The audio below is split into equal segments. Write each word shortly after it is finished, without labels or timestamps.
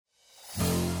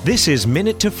This is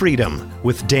Minute to Freedom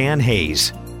with Dan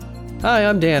Hayes. Hi,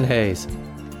 I'm Dan Hayes.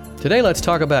 Today let's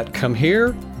talk about come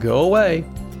here, go away.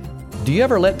 Do you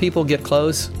ever let people get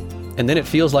close and then it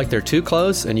feels like they're too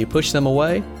close and you push them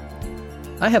away?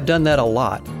 I have done that a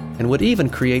lot and would even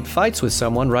create fights with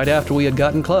someone right after we had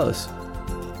gotten close.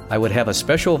 I would have a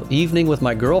special evening with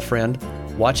my girlfriend,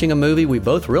 watching a movie we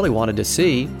both really wanted to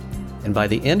see, and by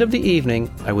the end of the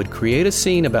evening, I would create a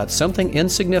scene about something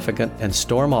insignificant and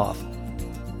storm off.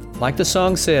 Like the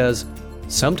song says,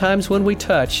 sometimes when we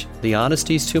touch, the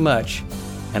honesty's too much,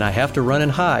 and I have to run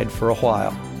and hide for a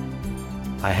while.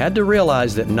 I had to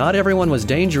realize that not everyone was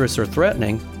dangerous or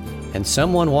threatening, and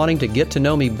someone wanting to get to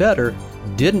know me better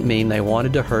didn't mean they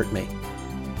wanted to hurt me.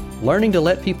 Learning to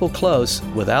let people close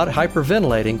without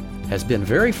hyperventilating has been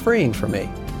very freeing for me.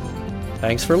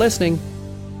 Thanks for listening.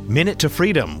 Minute to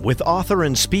Freedom with author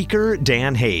and speaker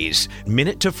Dan Hayes.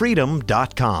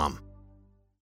 MinuteToFreedom.com.